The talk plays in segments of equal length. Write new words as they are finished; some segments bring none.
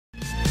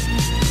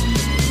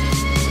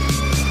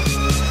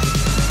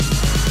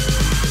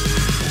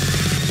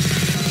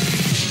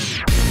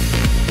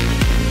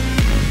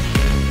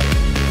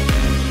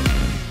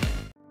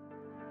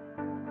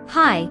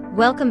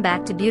Welcome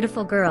back to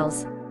Beautiful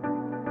Girls.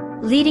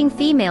 Leading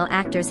female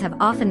actors have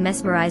often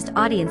mesmerized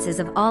audiences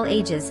of all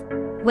ages,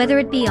 whether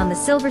it be on the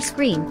silver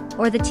screen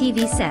or the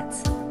TV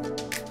sets.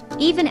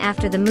 Even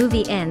after the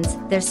movie ends,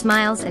 their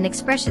smiles and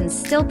expressions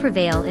still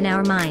prevail in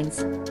our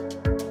minds.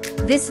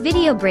 This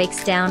video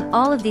breaks down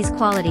all of these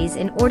qualities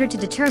in order to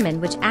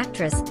determine which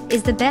actress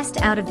is the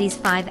best out of these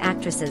 5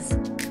 actresses.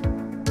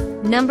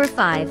 Number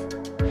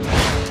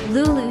 5.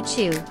 Lulu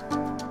Chu.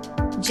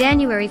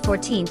 January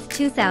 14,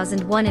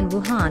 2001 in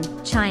Wuhan,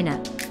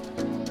 China.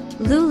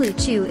 Lulu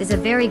Chu is a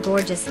very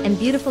gorgeous and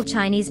beautiful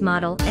Chinese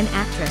model and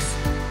actress.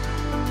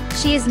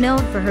 She is known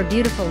for her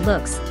beautiful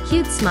looks,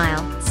 cute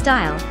smile,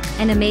 style,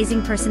 and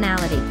amazing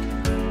personality.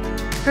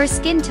 Her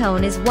skin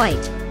tone is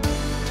white.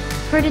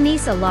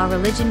 Pertenece a la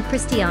religion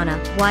cristiana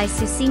y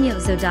su signo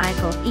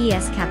zodiacal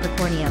es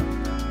Capricornio.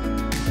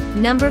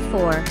 Number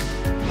 4.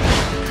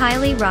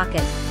 Kylie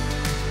Rocket.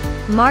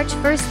 March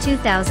 1,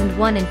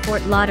 2001 in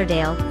Fort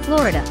Lauderdale,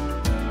 Florida.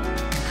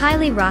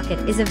 Kylie Rocket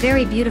is a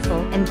very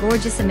beautiful and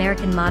gorgeous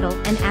American model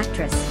and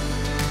actress.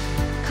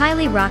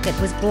 Kylie Rocket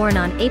was born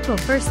on April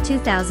 1,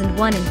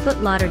 2001 in Fort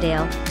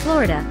Lauderdale,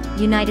 Florida,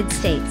 United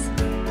States.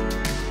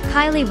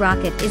 Kylie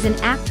Rocket is an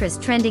actress,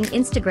 trending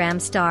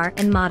Instagram star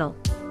and model.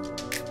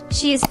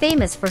 She is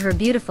famous for her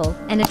beautiful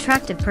and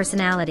attractive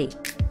personality.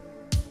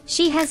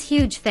 She has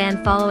huge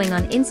fan following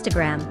on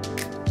Instagram.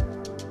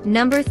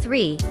 Number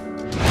 3.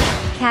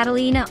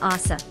 Catalina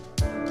Asa.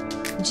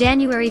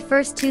 January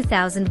 1,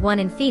 2001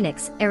 in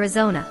Phoenix,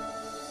 Arizona.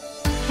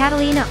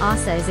 Catalina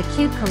Asa is a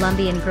cute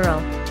Colombian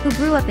girl who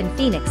grew up in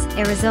Phoenix,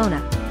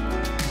 Arizona.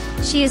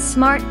 She is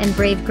smart and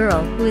brave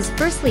girl who is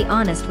firstly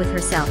honest with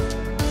herself.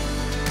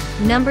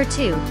 Number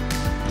 2.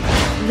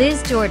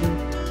 Liz Jordan.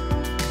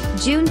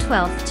 June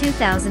 12,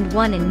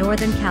 2001 in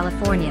Northern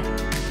California.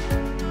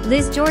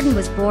 Liz Jordan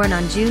was born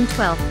on June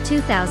 12,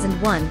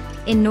 2001,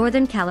 in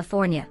Northern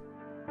California.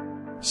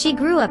 She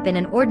grew up in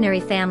an ordinary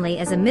family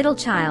as a middle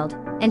child,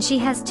 and she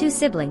has 2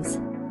 siblings.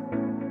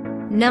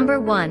 Number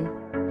 1.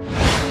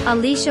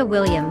 Alicia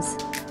Williams.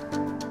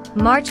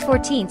 March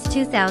 14,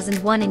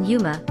 2001 in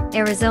Yuma,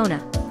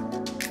 Arizona.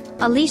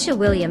 Alicia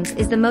Williams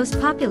is the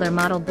most popular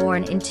model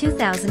born in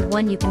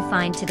 2001 you can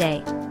find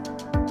today.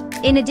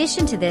 In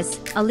addition to this,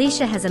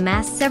 Alicia has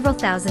amassed several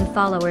thousand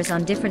followers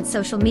on different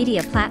social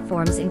media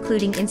platforms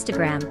including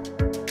Instagram.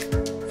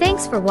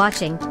 Thanks for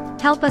watching.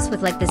 Help us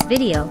with like this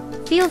video.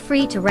 Feel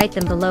free to write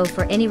them below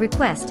for any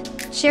request,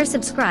 share,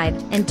 subscribe,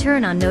 and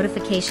turn on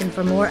notification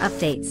for more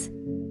updates.